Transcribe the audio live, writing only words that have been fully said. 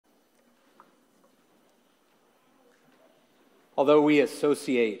Although we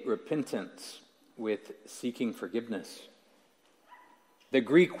associate repentance with seeking forgiveness, the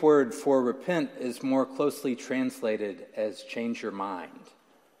Greek word for repent is more closely translated as change your mind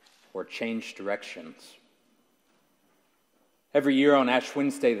or change directions. Every year on Ash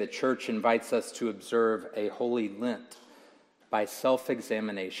Wednesday, the church invites us to observe a holy Lent by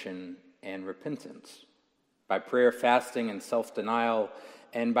self-examination and repentance, by prayer, fasting, and self-denial,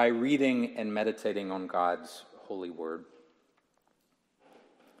 and by reading and meditating on God's holy word.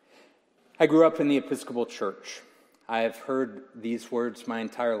 I grew up in the Episcopal Church. I have heard these words my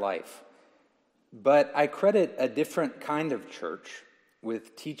entire life, but I credit a different kind of church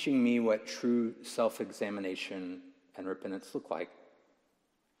with teaching me what true self-examination and repentance look like.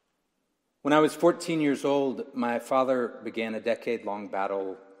 When I was 14 years old, my father began a decade-long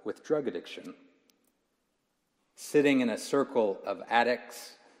battle with drug addiction. Sitting in a circle of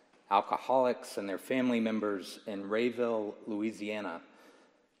addicts, alcoholics, and their family members in Rayville, Louisiana,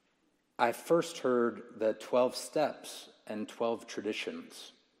 I first heard the 12 steps and 12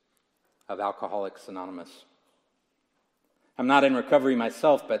 traditions of Alcoholics Anonymous. I'm not in recovery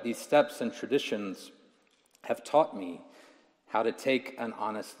myself, but these steps and traditions have taught me how to take an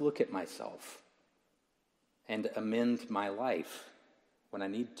honest look at myself and amend my life when I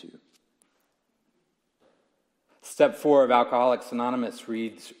need to. Step 4 of Alcoholics Anonymous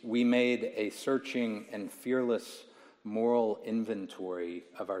reads, "We made a searching and fearless moral inventory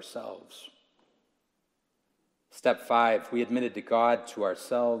of ourselves." Step 5, we admitted to God, to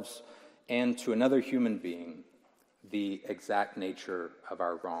ourselves, and to another human being the exact nature of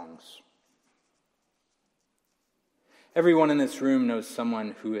our wrongs. Everyone in this room knows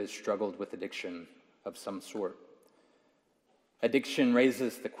someone who has struggled with addiction of some sort. Addiction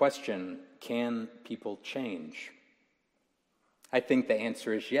raises the question, can people change? I think the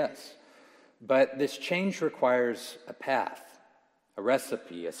answer is yes. But this change requires a path, a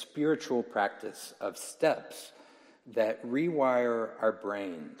recipe, a spiritual practice of steps that rewire our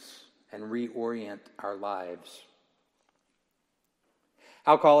brains and reorient our lives.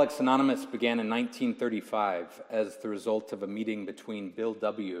 Alcoholics Anonymous began in 1935 as the result of a meeting between Bill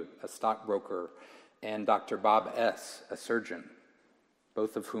W., a stockbroker, and Dr. Bob S., a surgeon,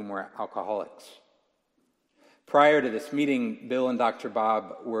 both of whom were alcoholics. Prior to this meeting, Bill and Dr.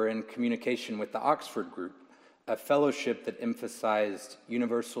 Bob were in communication with the Oxford Group, a fellowship that emphasized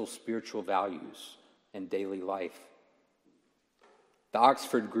universal spiritual values in daily life. The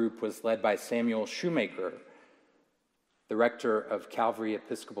Oxford Group was led by Samuel Shoemaker, the rector of Calvary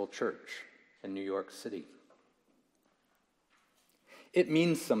Episcopal Church in New York City. It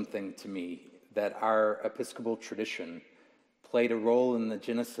means something to me that our Episcopal tradition played a role in the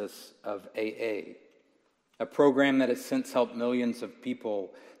genesis of AA, a program that has since helped millions of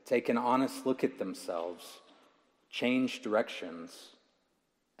people take an honest look at themselves, change directions,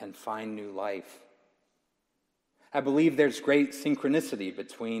 and find new life. I believe there's great synchronicity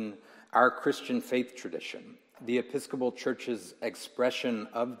between our Christian faith tradition, the Episcopal Church's expression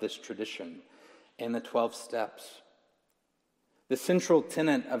of this tradition, and the 12 steps. The central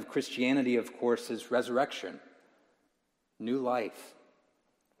tenet of Christianity, of course, is resurrection, new life.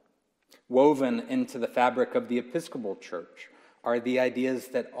 Woven into the fabric of the Episcopal Church are the ideas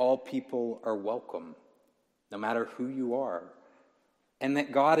that all people are welcome, no matter who you are, and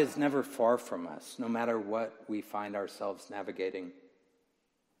that God is never far from us, no matter what we find ourselves navigating.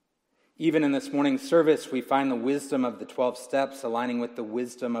 Even in this morning's service, we find the wisdom of the 12 steps aligning with the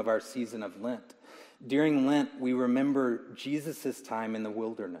wisdom of our season of Lent. During Lent, we remember Jesus' time in the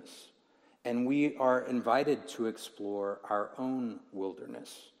wilderness, and we are invited to explore our own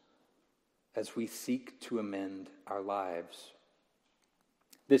wilderness as we seek to amend our lives.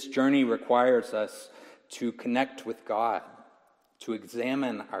 This journey requires us to connect with God, to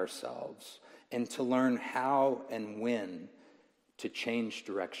examine ourselves, and to learn how and when to change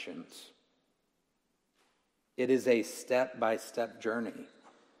directions. It is a step-by-step journey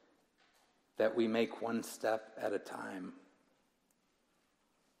that we make one step at a time.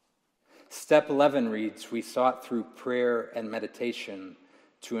 Step 11 reads, "We sought through prayer and meditation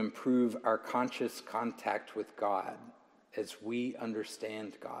to improve our conscious contact with God as we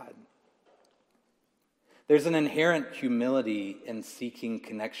understand God." There's an inherent humility in seeking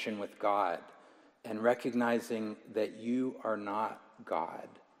connection with God and recognizing that you are not God,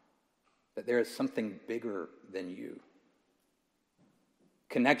 that there is something bigger than you.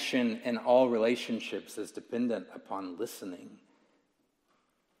 Connection in all relationships is dependent upon listening.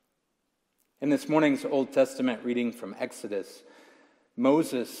 In this morning's Old Testament reading from Exodus,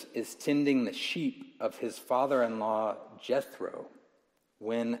 Moses is tending the sheep of his father-in-law Jethro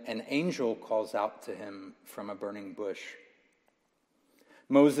when an angel calls out to him from a burning bush.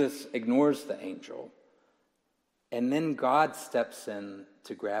 Moses ignores the angel, and then God steps in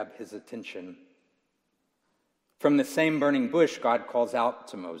to grab his attention. From the same burning bush, God calls out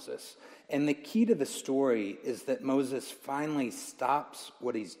to Moses. And the key to the story is that Moses finally stops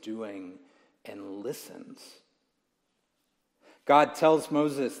what he's doing and listens. God tells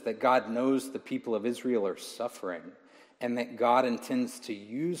Moses that God knows the people of Israel are suffering and that God intends to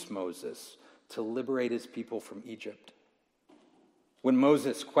use Moses to liberate his people from Egypt. When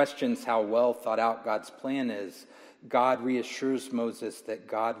Moses questions how well thought out God's plan is, God reassures Moses that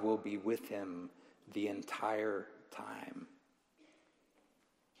God will be with him the entire time.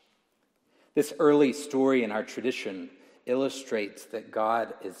 This early story in our tradition illustrates that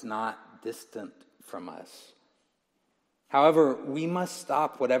God is not distant from us. However, we must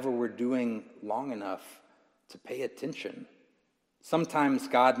stop whatever we're doing long enough to pay attention. Sometimes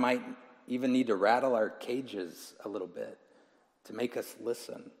God might even need to rattle our cages a little bit to make us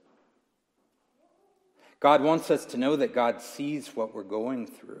listen. God wants us to know that God sees what we're going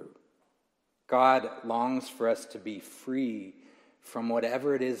through. God longs for us to be free from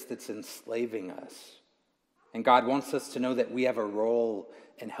whatever it is that's enslaving us. And God wants us to know that we have a role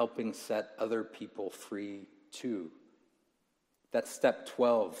in helping set other people free too. That's step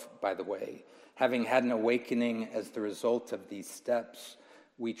 12, by the way. Having had an awakening as the result of these steps,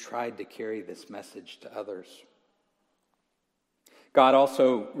 we tried to carry this message to others. God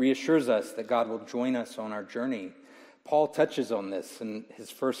also reassures us that God will join us on our journey. Paul touches on this in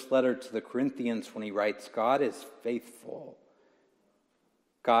his first letter to the Corinthians when he writes, God is faithful.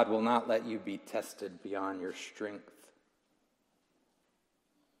 God will not let you be tested beyond your strength.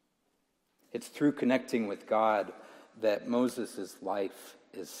 It's through connecting with God that Moses' life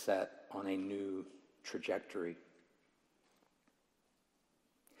is set on a new trajectory.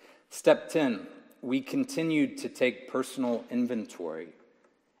 Step 10, we continued to take personal inventory,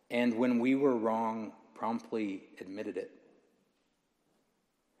 and when we were wrong, promptly admitted it.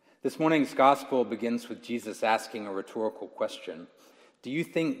 This morning's gospel begins with Jesus asking a rhetorical question. Do you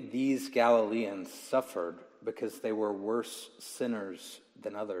think these Galileans suffered because they were worse sinners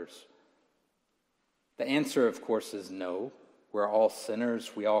than others? The answer, of course, is no. We're all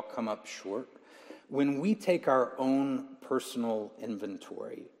sinners. We all come up short. When we take our own personal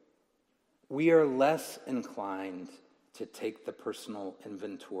inventory, we are less inclined to take the personal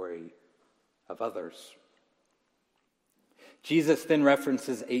inventory of others. Jesus then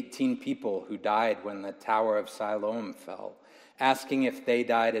references 18 people who died when the Tower of Siloam fell, asking if they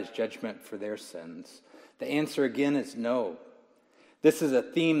died as judgment for their sins. The answer again is no. This is a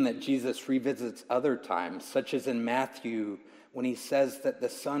theme that Jesus revisits other times, such as in Matthew when he says that the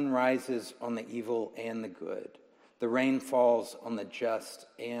sun rises on the evil and the good. The rain falls on the just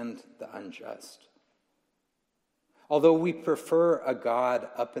and the unjust. Although we prefer a God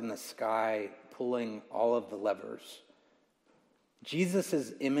up in the sky pulling all of the levers,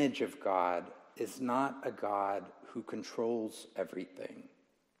 Jesus' image of God is not a God who controls everything.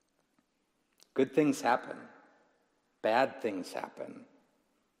 Good things happen. Bad things happen.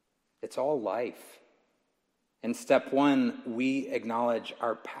 It's all life. In step 1, we acknowledge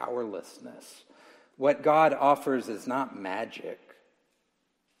our powerlessness. What God offers is not magic,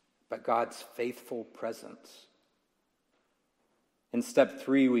 but God's faithful presence. In step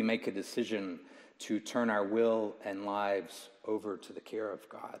 3, we make a decision to turn our will and lives over to the care of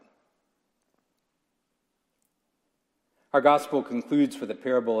God. Our gospel concludes with a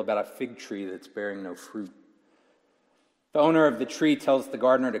parable about a fig tree that's bearing no fruit. The owner of the tree tells the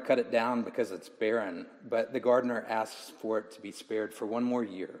gardener to cut it down because it's barren, but the gardener asks for it to be spared for one more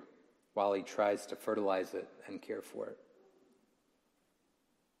year while he tries to fertilize it and care for it.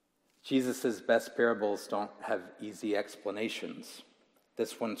 Jesus' best parables don't have easy explanations.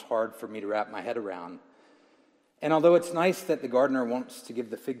 This one's hard for me to wrap my head around. And although it's nice that the gardener wants to give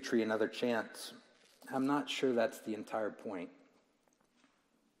the fig tree another chance, I'm not sure that's the entire point.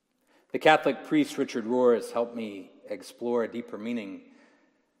 The Catholic priest Richard Rohr has helped me explore a deeper meaning.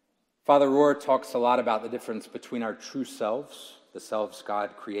 Father Rohr talks a lot about the difference between our true selves, the selves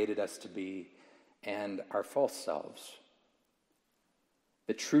God created us to be, and our false selves.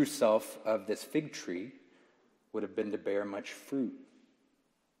 The true self of this fig tree would have been to bear much fruit.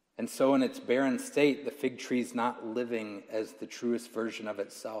 And so in its barren state, the fig tree is not living as the truest version of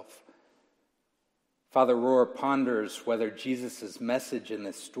itself. Father Rohr ponders whether Jesus' message in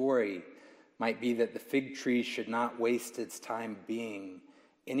this story might be that the fig tree should not waste its time being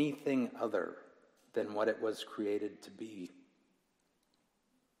anything other than what it was created to be.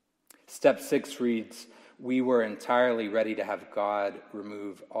 Step 6 reads, we were entirely ready to have God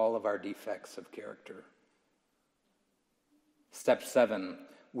remove all of our defects of character. Step 7,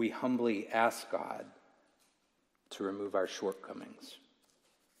 we humbly ask God to remove our shortcomings.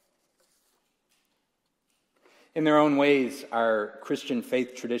 In their own ways, our Christian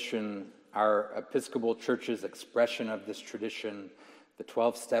faith tradition, our Episcopal Church's expression of this tradition, the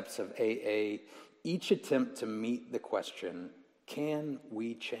 12 steps of AA, each attempt to meet the question, can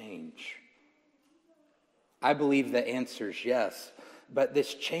we change? I believe the answer is yes, but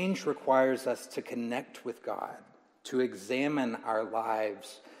this change requires us to connect with God, to examine our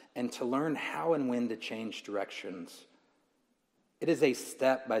lives, and to learn how and when to change directions. It is a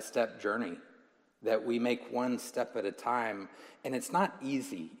step-by-step journey that we make one step at a time, and it's not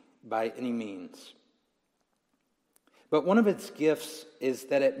easy by any means. But one of its gifts is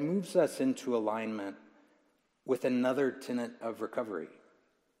that it moves us into alignment with another tenet of recovery,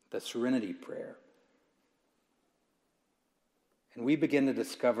 the serenity prayer. And we begin to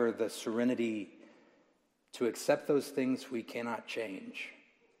discover the serenity to accept those things we cannot change,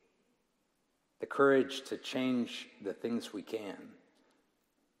 the courage to change the things we can,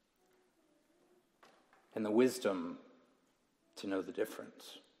 and the wisdom to know the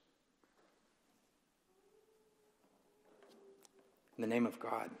difference. In the name of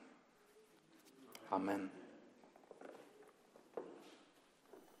God, amen.